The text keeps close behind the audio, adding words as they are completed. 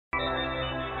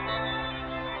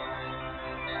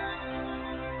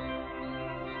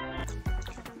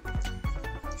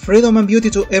Freedom and beauty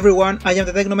to everyone. I am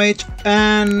the Technomage,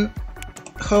 and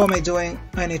how am I doing?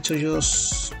 I need to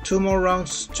use 2 more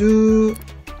rounds to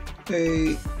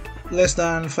less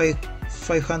than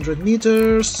 500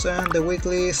 meters, and the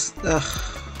weeklies.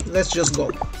 Let's just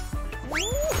go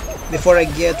before I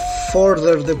get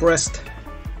further depressed.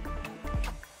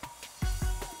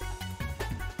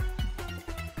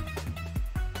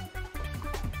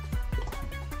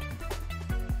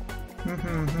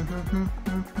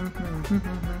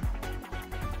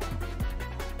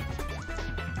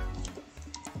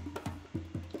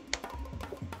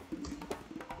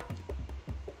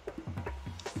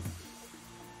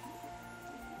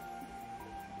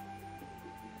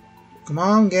 Come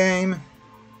on, game.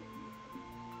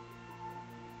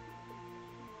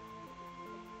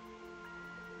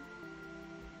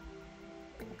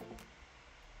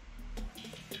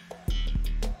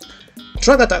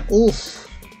 Truck attack. Oof.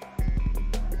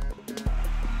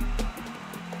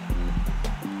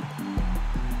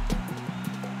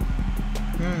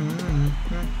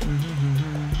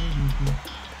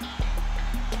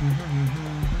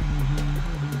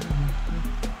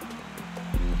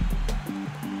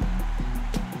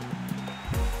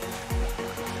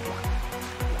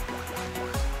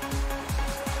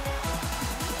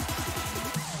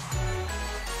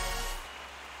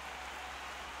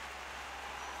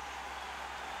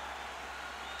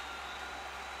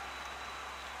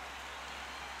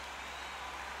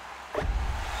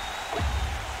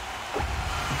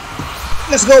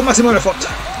 Let's go, maximum effort.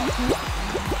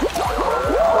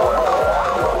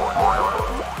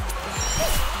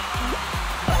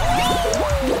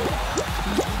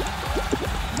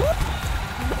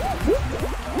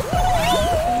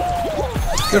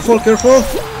 Careful, careful.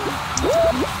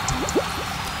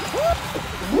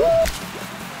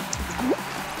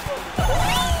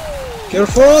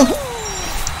 Careful.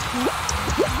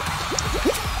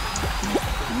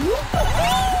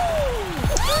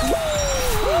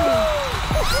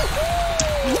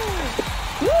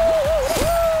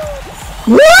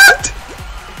 What?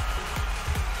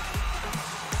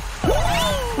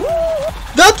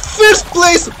 That first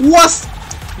place was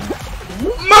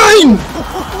mine!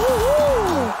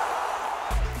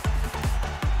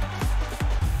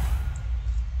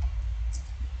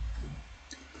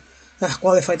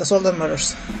 Qualified, that's all that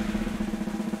matters.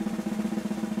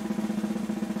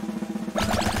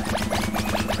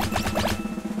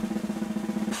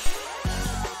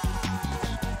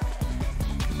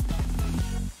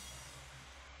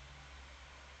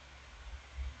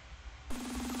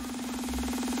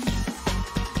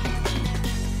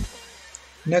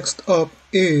 Next up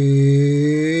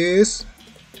is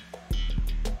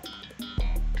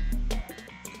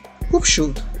Hoop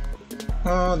Shoot.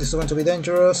 Oh, this is going to be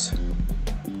dangerous.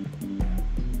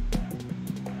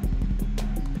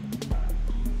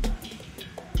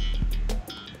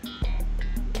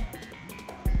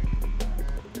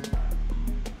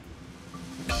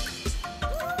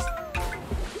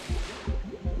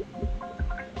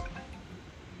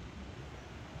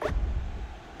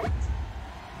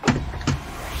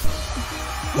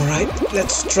 Alright,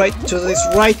 let's try to do this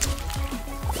right.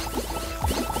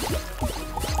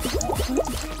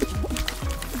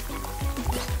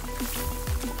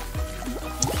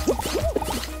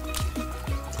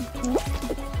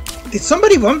 Did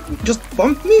somebody just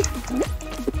bump me?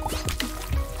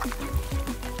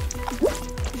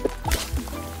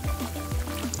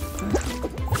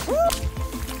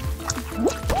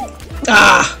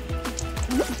 Ah!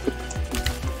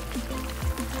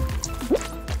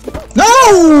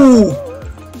 No!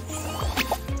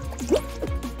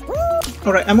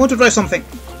 Alright, I'm going to try something.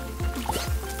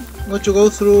 I'm going to go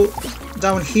through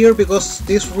down here because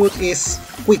this route is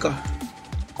quicker.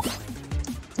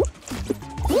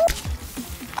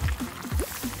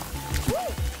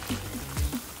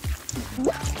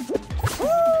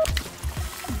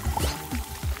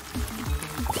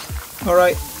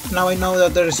 Alright, now I know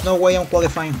that there is no way I'm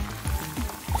qualifying.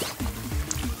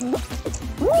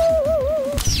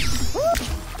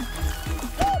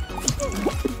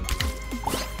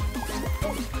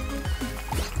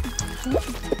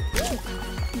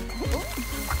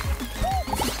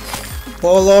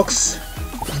 Bollocks,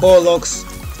 bollocks,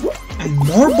 and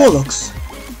more bollocks.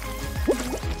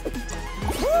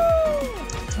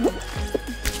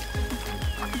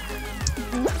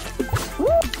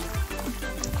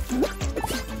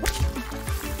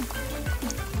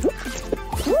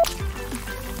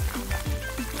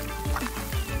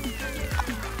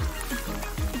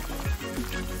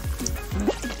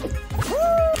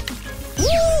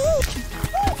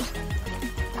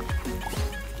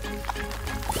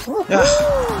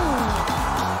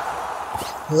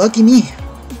 Lucky me.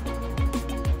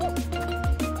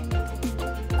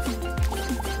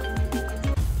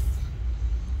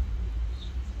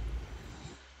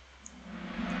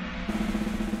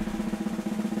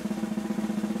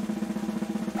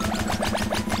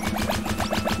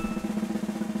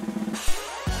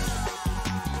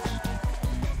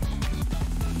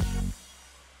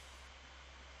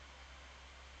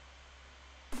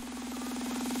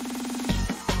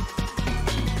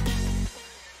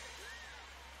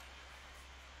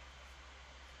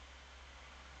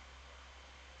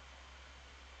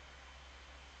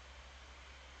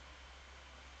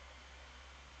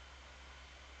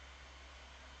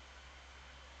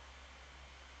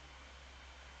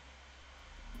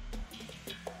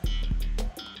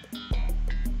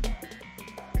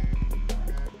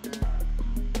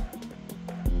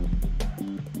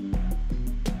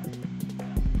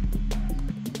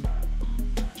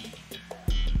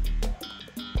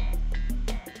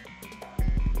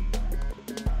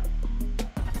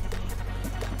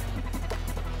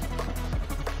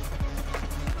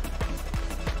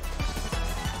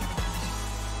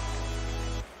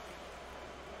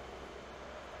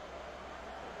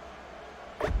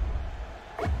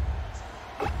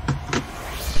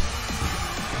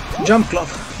 Jump club.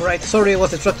 Right, sorry I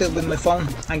was distracted with my phone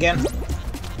again.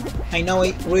 I know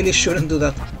I really shouldn't do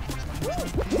that.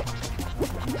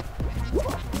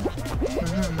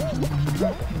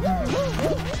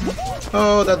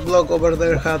 Oh, that block over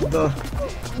there had the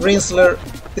Rinsler.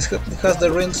 It has the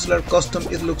Rinsler custom.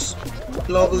 It looks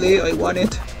lovely. I want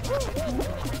it.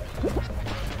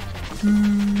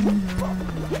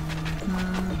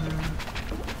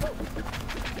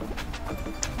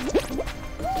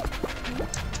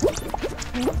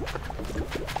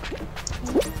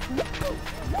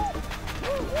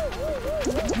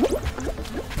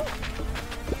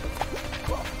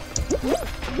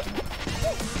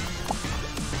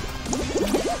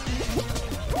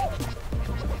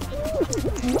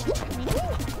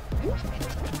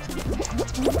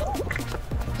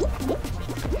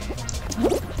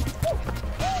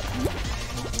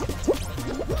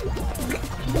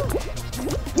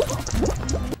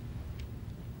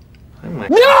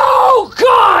 No,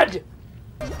 God!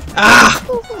 Ah!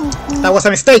 That was a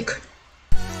mistake!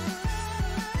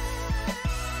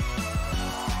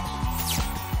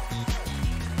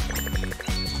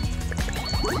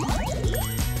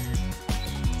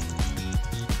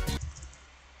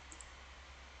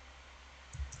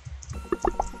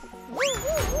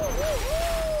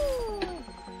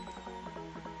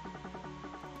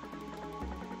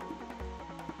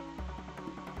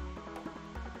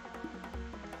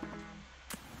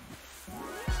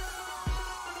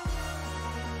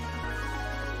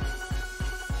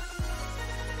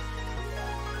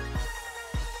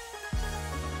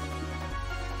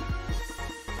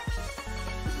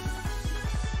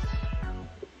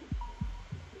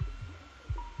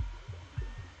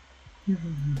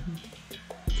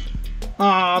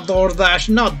 Ah, DoorDash,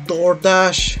 not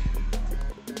DoorDash.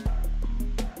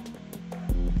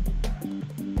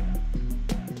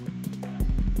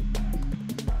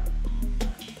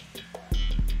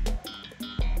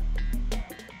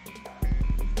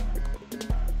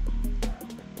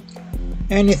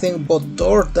 Anything but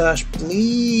DoorDash,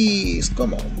 please.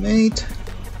 Come on, mate.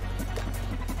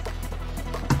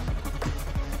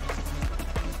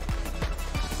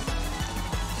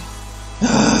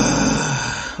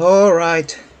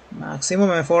 Alright, maximum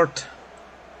effort.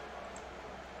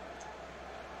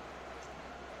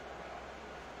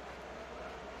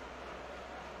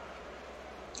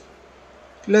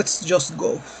 Let's just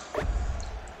go.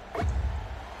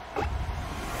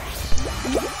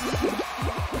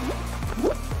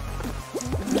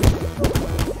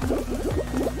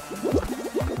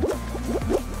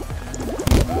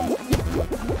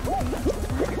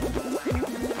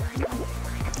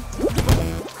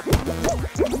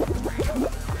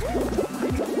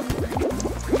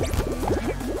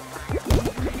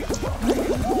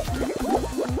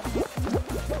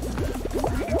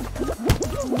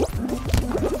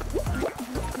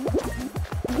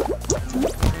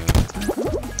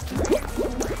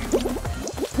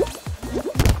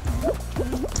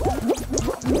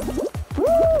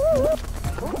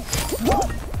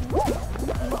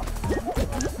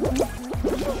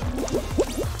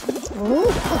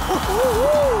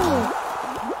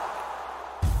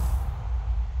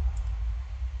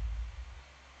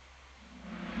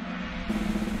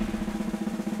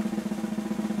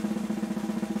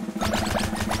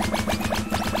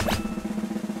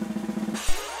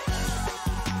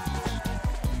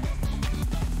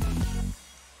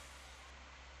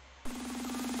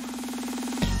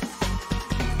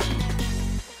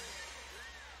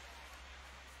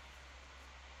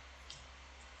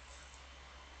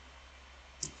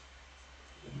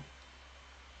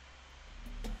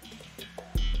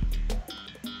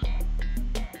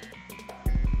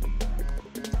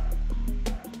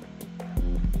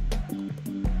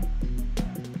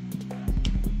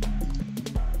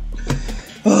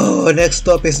 Oh, next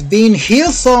up is Bean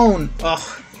Hill Zone!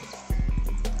 Ugh.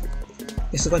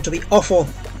 This is going to be awful.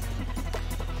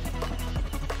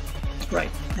 Right,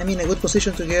 I'm in a good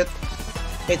position to get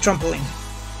a trampoline.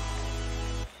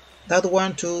 That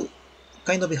one to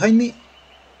kind of behind me,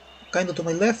 kind of to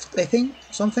my left, I think,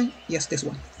 something. Yes, this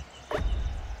one.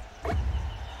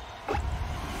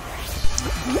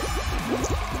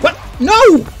 What?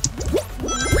 No!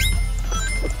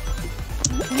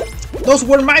 Those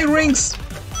were my rings!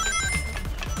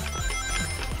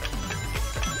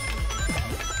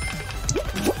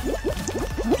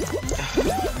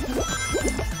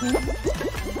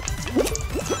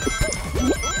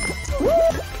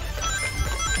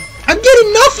 I'm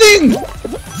getting nothing!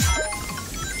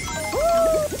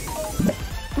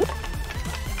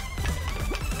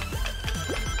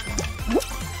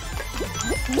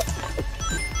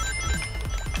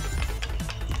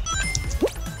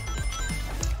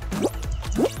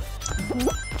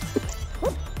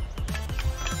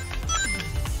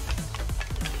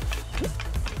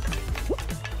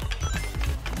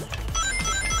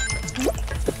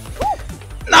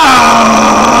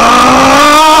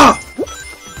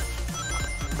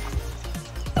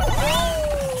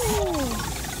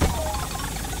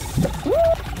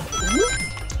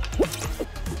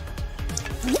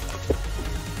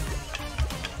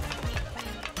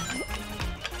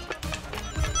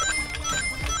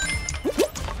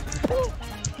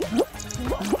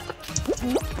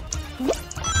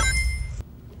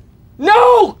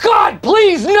 Oh God,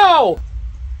 please, no!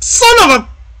 Son of a...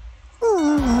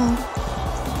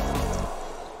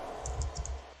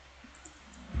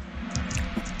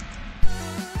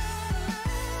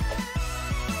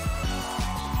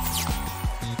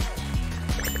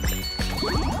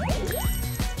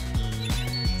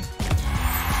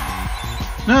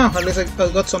 No, at least I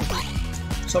got some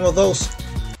of those.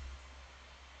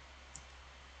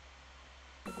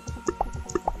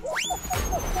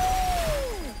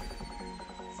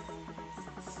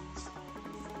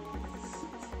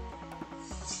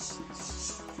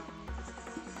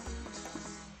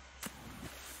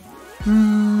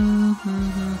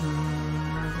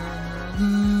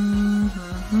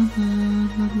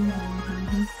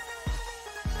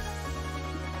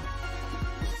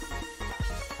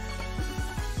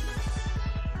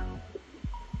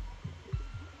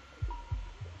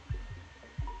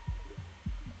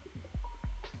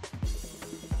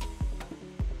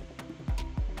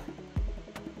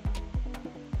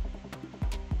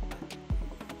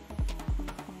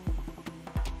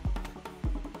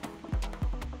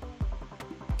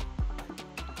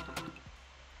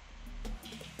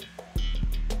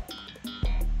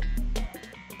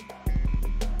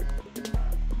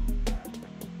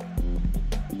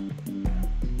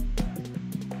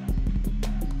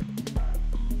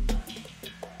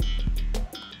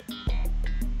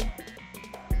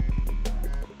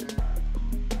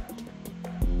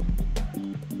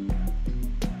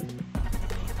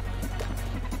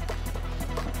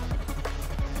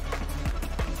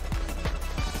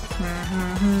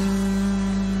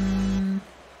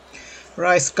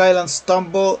 Right, Skyland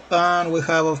Stumble, and we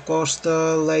have of course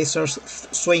the laser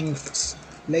swings.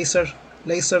 Laser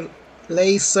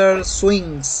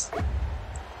swings.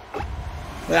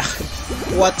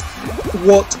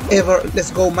 Whatever,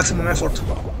 let's go maximum effort.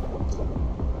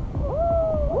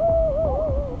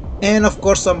 And of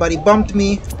course somebody bumped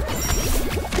me.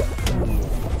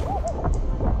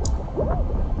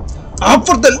 Up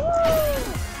for the...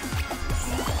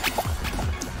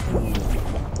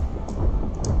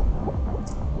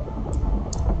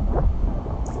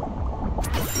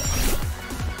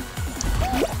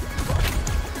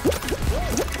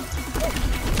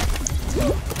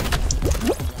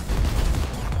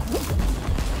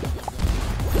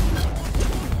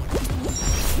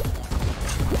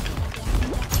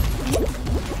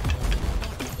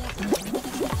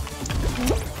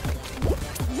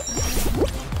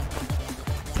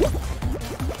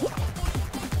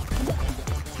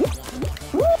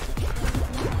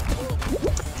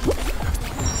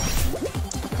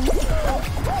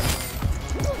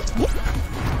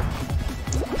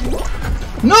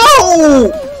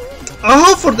 No!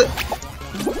 Oh, for the...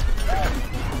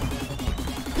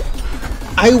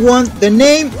 I want the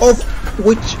name of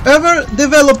whichever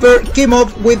developer came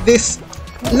up with this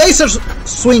laser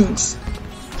swings.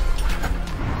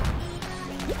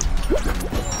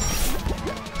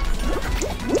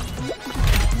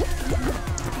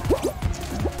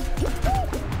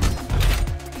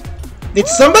 Did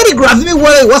somebody grab me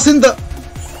while I was in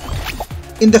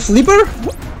the flipper?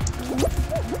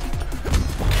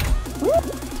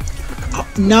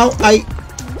 Now I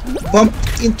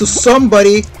bumped into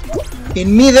somebody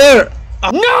in midair.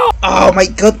 No! Oh my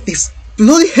god, this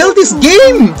bloody hell, this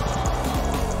game!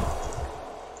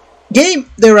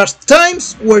 There are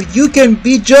times where you can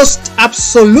be just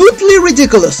absolutely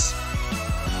ridiculous.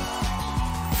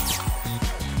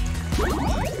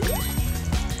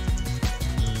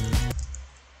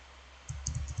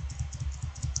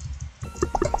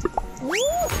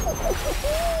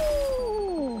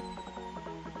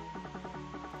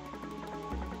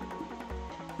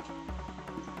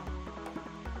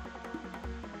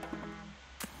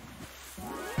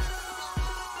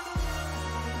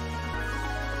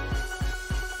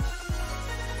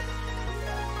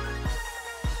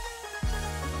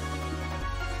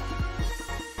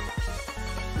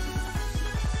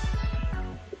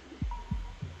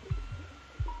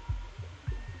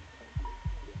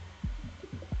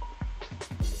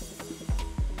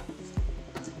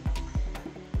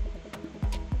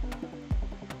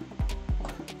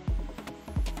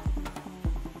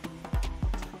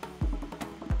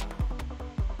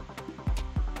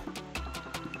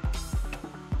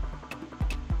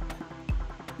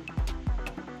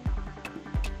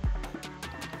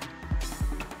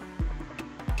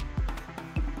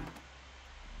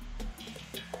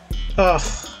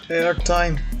 Air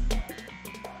time.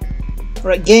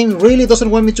 Right, game really doesn't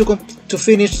want me to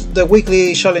finish the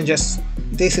weekly challenges.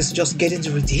 This is just getting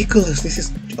ridiculous. This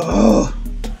is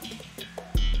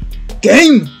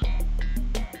game.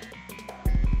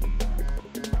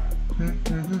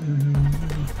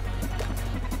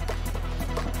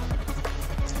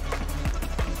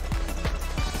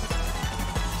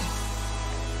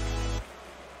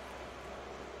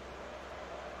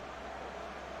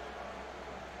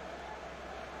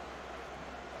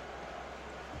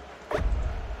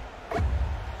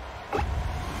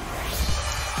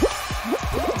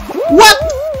 What?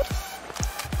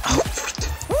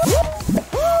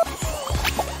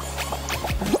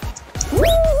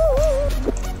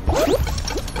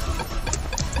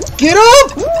 Get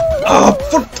up! Oh,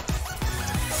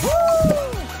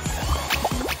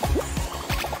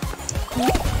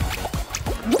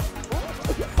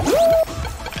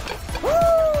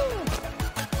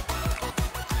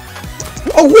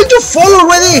 oh, will you fall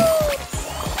already?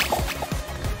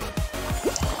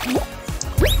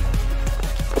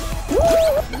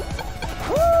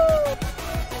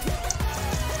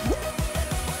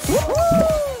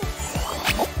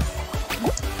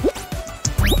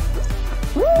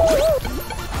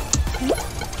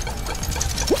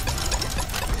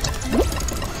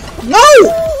 No!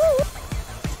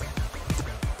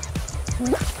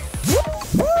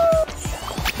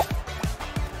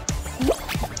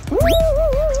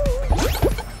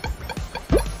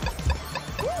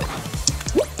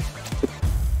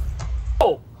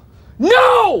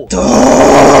 No!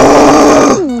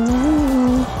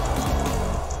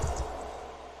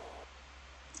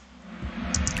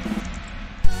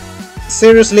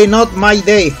 Seriously, not my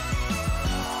day.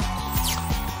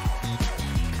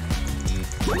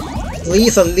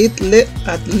 Please, at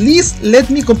least let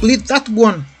me complete that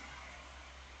one.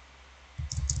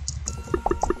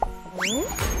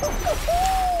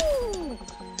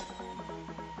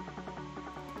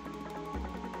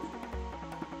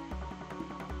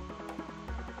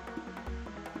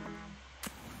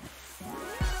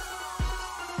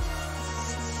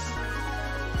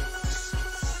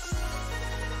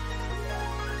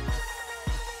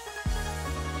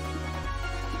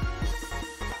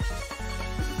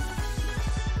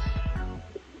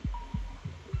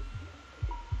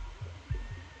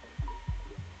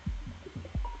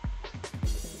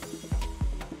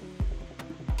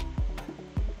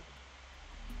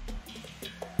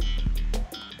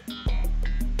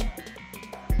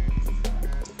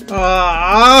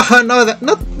 No,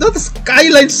 not the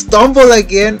skyline stumble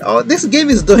again. Oh, this game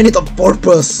is doing it on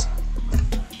purpose.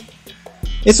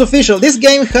 It's official. This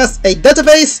game has a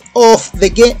database of the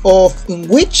game in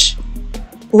which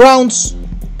rounds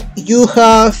you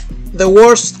have the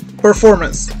worst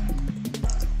performance,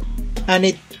 and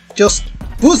it just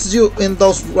puts you in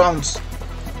those rounds.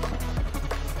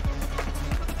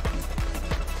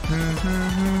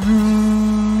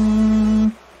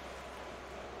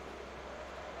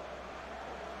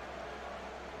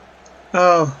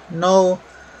 Oh, no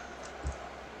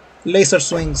laser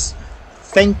swings.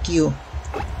 Thank you.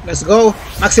 Let's go.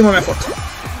 Maximum effort.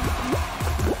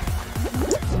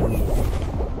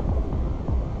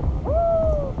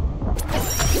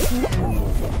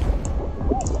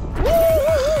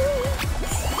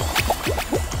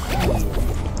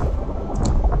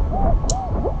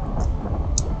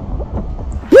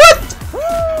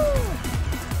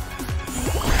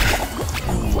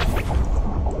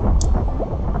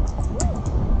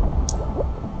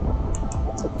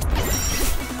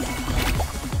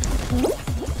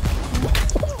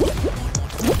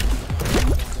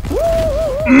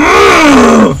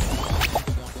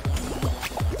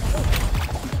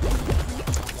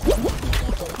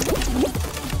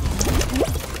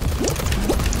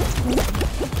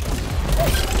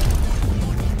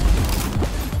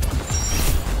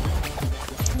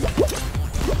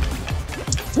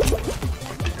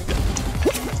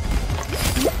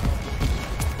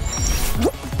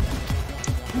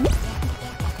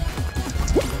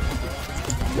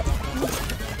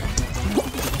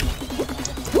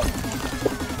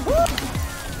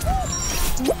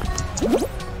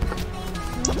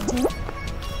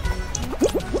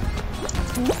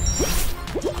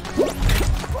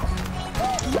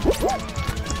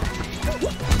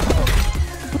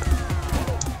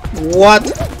 What?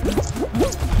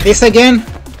 This again?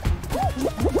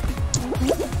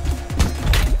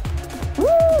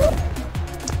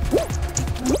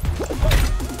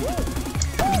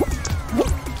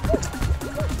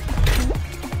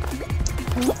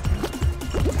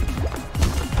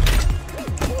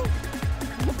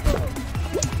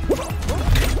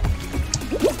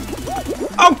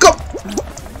 Oh, go!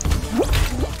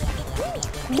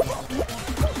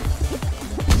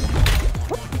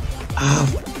 Ah,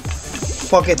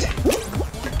 fuck it.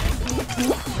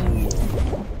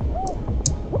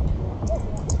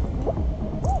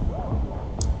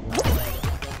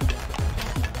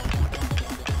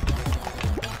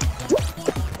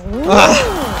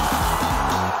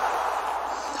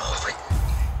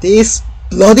 This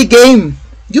bloody game!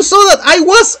 You saw that I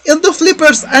was in the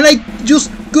flippers and I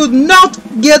just could not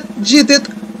get jitted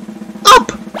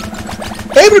up!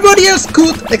 Everybody else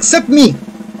could except me!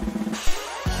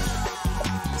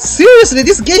 Seriously,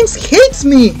 this game hates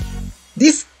me!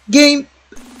 This game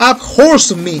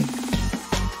abhors me.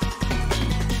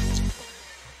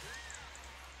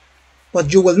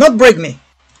 But you will not break me.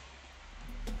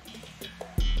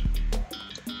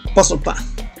 Puzzle path.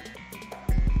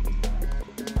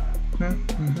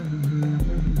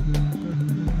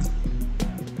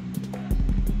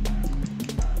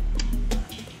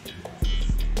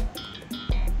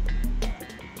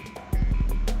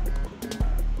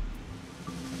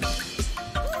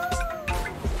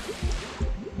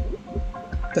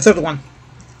 The third one.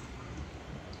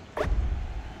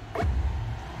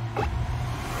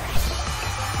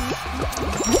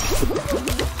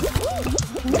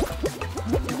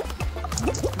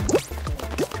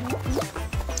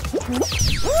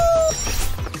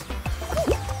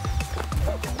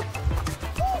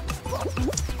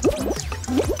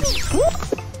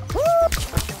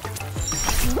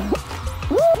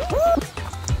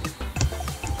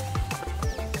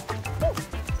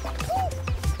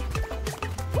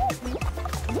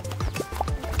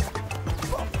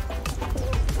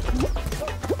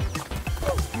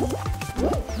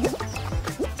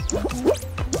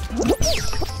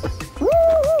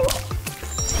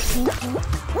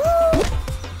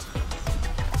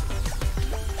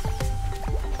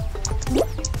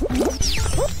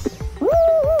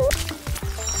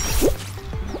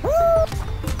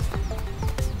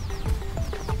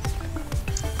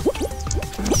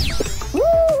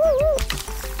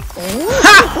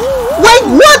 Wait,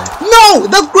 what? No!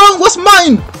 That ground was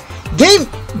mine! Game,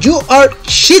 you are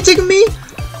cheating me?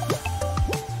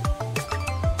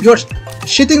 You're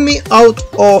cheating me out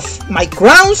of my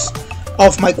crowns,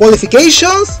 of my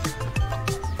qualifications,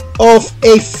 of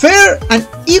a fair and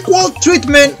equal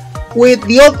treatment with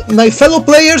my fellow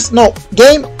players? No.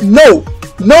 Game, no.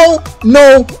 No,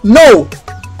 no, no!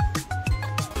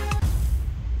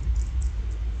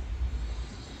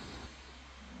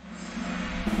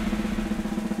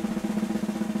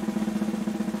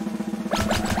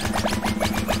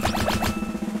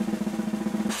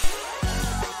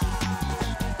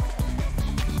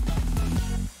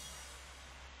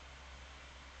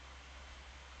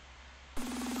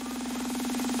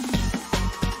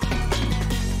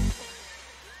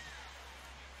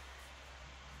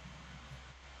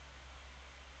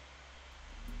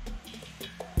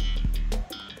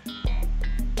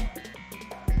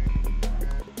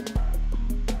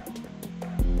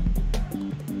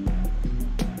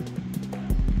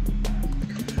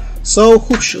 So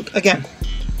hook shoot again.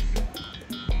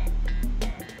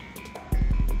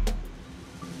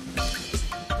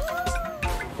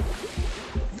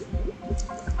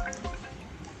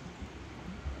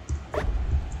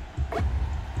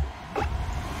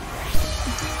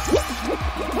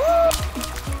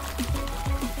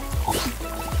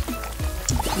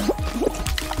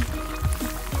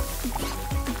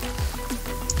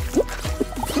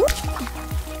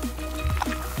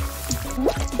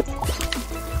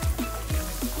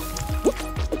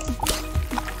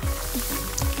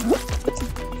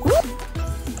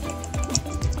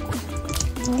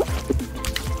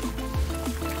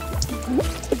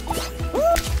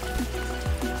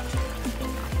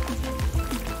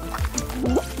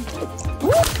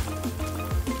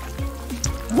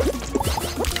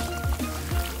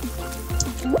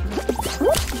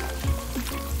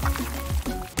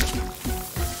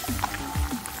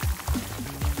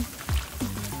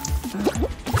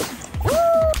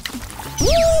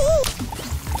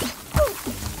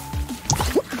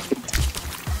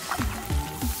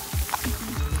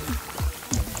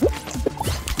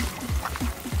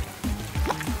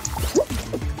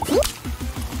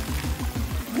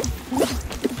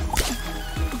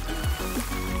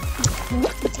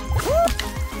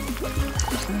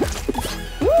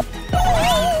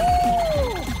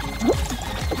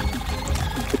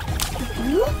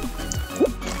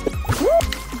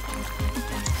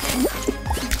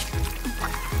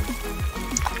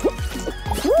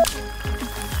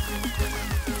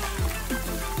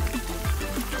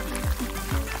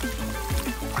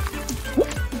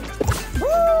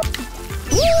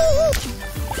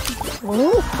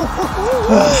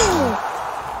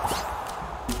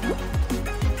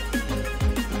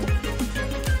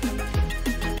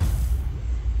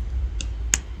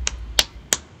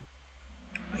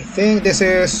 I think this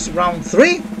is round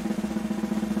 3.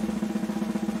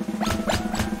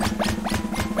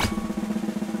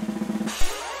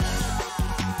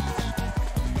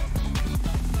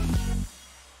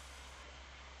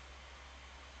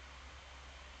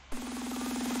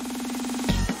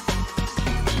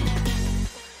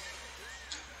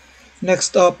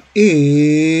 Next up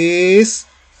is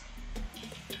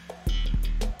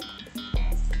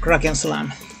Kraken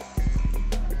Slam.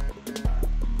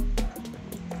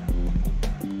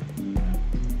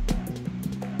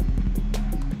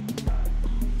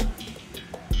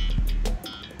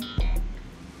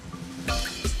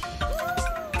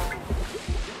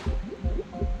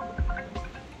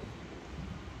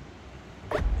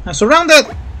 I'm surrounded!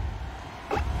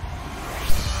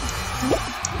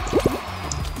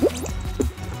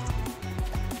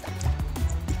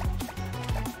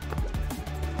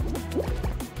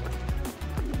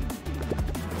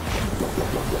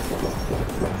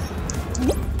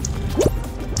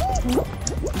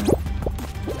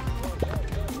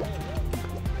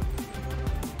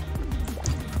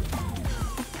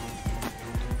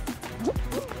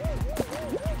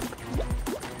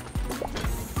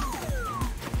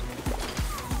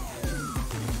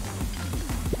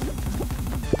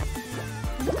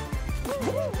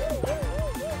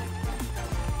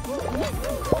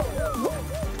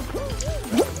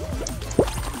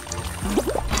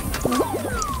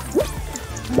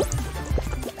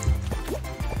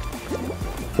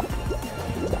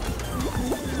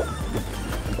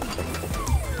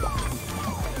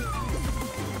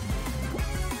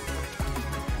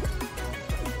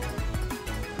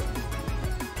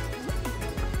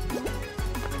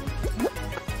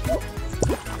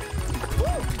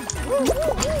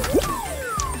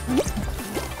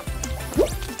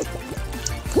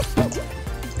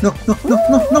 No, no, no,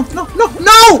 no, no, no, no,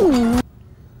 no!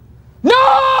 No!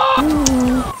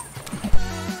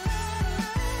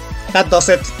 That does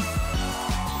it.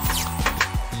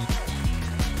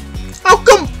 How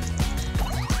come?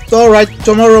 Alright,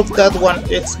 tomorrow that one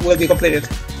will be completed.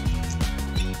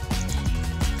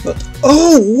 But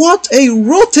oh, what a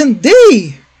rotten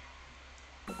day!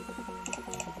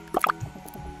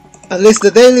 At least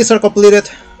the dailies are completed.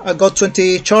 I got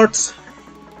 20 charts.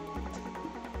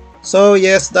 So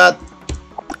yes,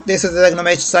 this is the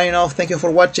Technomage signing off. Thank you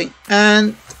for watching,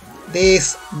 and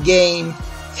this game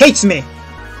hates me.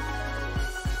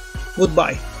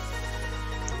 Goodbye.